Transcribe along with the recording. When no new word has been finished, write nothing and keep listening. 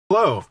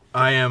Hello,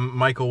 I am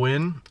Michael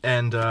Wynn,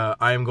 and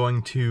I am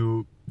going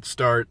to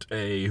start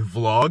a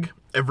vlog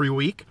every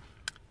week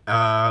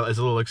as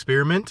a little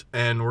experiment,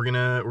 and we're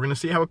gonna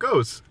see how it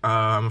goes.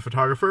 I'm a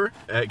photographer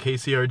at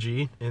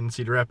KCRG in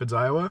Cedar Rapids,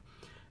 Iowa,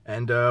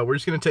 and we're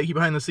just gonna take you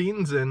behind the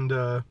scenes and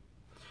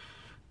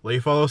let you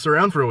follow us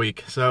around for a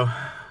week. So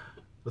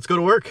let's go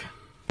to work.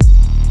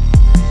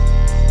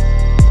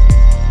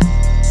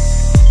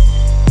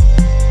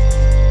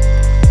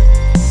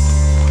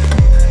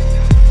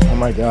 Oh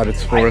my God,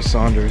 it's Forrest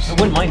Saunders. I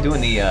wouldn't mind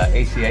doing the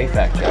ACA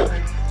fact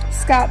check.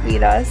 Scott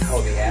beat us.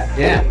 Oh, yeah?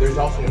 Yeah. There's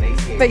also an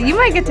ACA. But you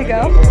might get to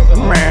go.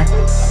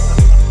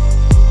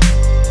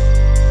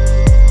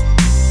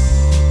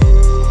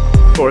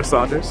 Forrest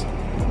Saunders.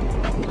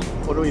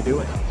 What are we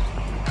doing?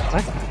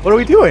 What? What are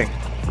we doing?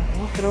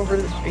 Walking over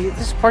to this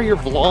is part of your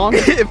vlog?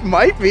 It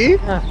might be.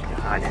 Oh,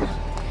 God.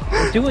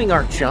 We're doing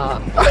our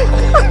job.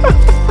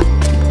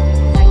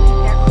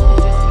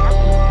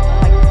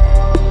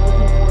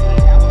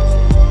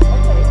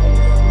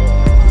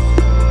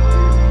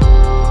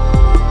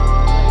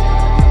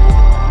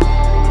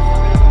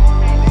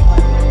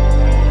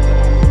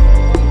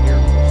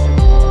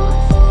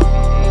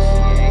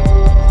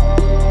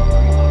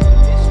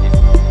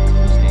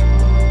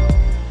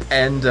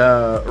 And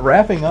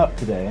wrapping up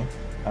today,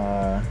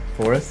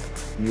 Forrest,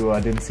 you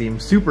didn't seem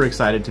super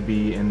excited to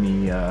be in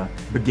the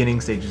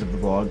beginning stages of the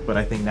vlog, but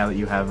I think now that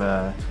you have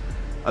a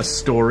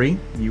story,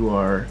 you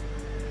are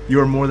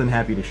more than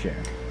happy to share.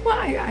 Well,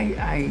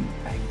 I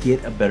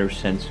get a better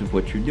sense of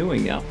what you're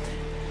doing now.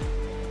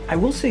 I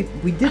will say,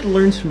 we did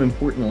learn some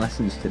important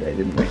lessons today,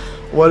 didn't we?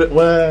 What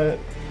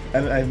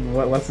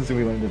lessons did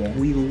we learn today?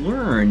 We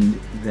learned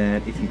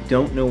that if you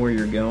don't know where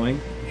you're going,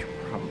 you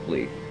should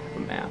probably have a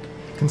map.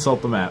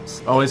 Consult the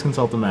maps. Always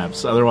consult the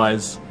maps.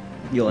 Otherwise,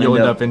 you'll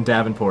end up in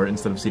Davenport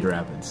instead of Cedar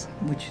Rapids.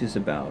 Which is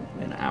about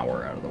an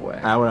hour out of the way.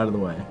 Hour out of the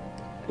way.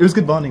 It was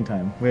good bonding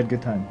time. We had a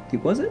good time.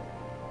 Was it?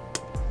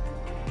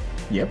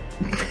 Yep.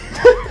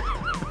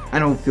 I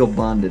don't feel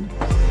bonded.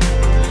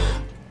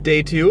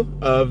 Day 2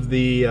 of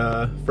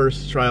the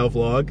first trial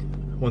vlog,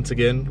 once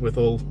again with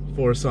old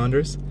Forrest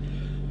Saunders.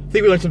 I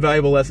think we learned some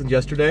valuable lessons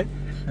yesterday.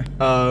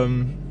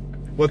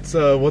 What's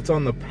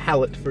on the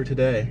palette for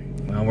today?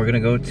 Well, we're going to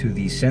go to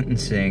the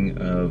sentencing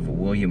of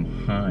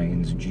William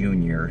Hines,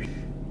 Jr.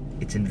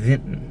 It's in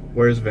Vinton.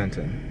 Where's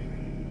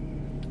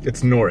Vinton?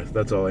 It's north,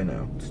 that's all I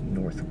know. It's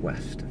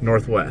northwest.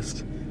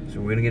 Northwest. So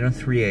we're going to get on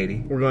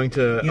 380. We're going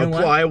to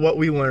apply what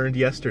we learned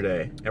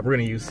yesterday, and we're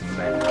going to use some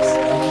maps.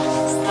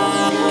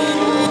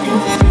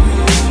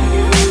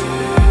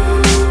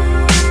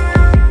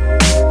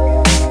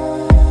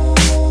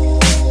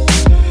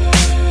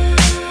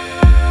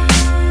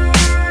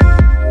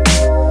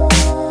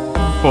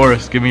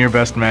 Forrest, give me your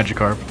best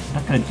Magikarp. I'm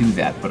not going to do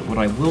that, but what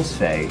I will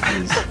say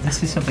is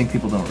this is something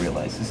people don't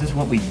realize. This is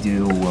what we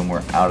do when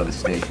we're out of the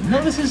station.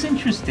 No, this is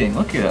interesting.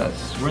 Look at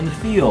us. We're in the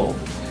field.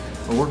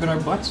 We're working our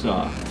butts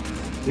off.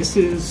 This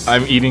is...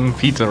 I'm eating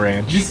Pizza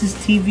Ranch. This is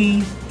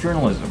TV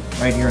journalism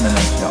right here in a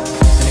nutshell.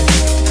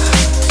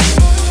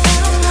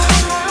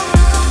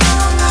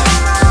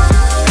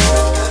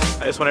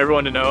 I just want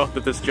everyone to know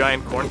that this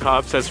giant corn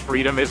cob says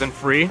freedom isn't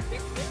free.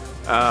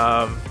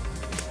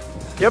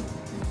 Yep.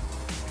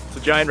 It's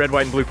a giant red,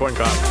 white, and blue corn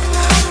cob.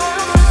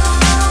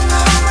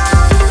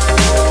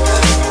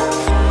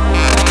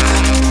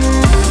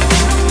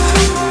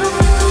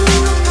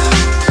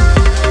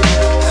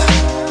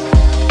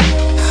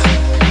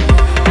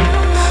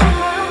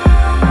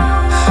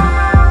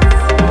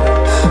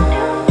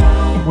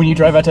 When you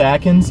drive out to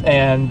Atkins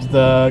and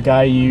the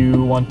guy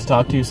you want to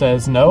talk to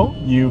says no,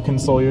 you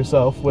console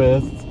yourself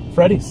with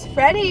Freddy's.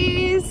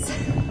 Freddy's!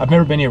 I've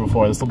never been here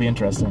before. This will be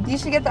interesting. You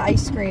should get the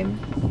ice cream.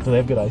 Do they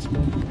have good ice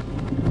cream?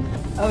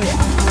 Oh yeah.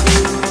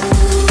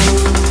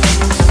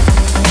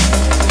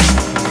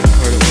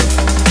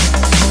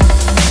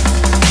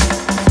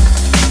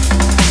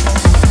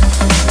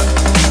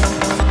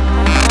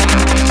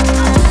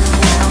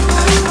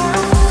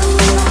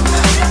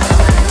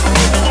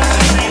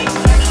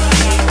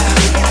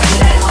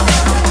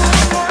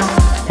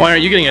 Why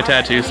aren't you getting a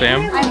tattoo,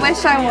 Sam? I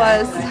wish I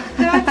was.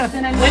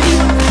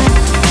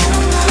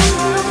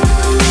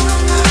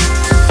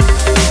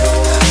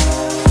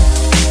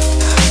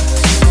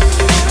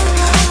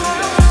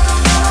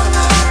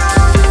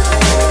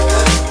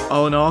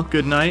 All in all,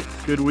 good night,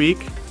 good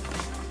week.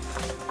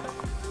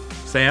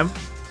 Sam,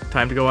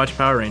 time to go watch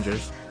Power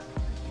Rangers.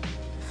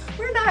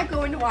 We're not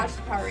going to watch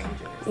the Power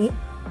Rangers.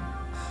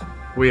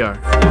 We are.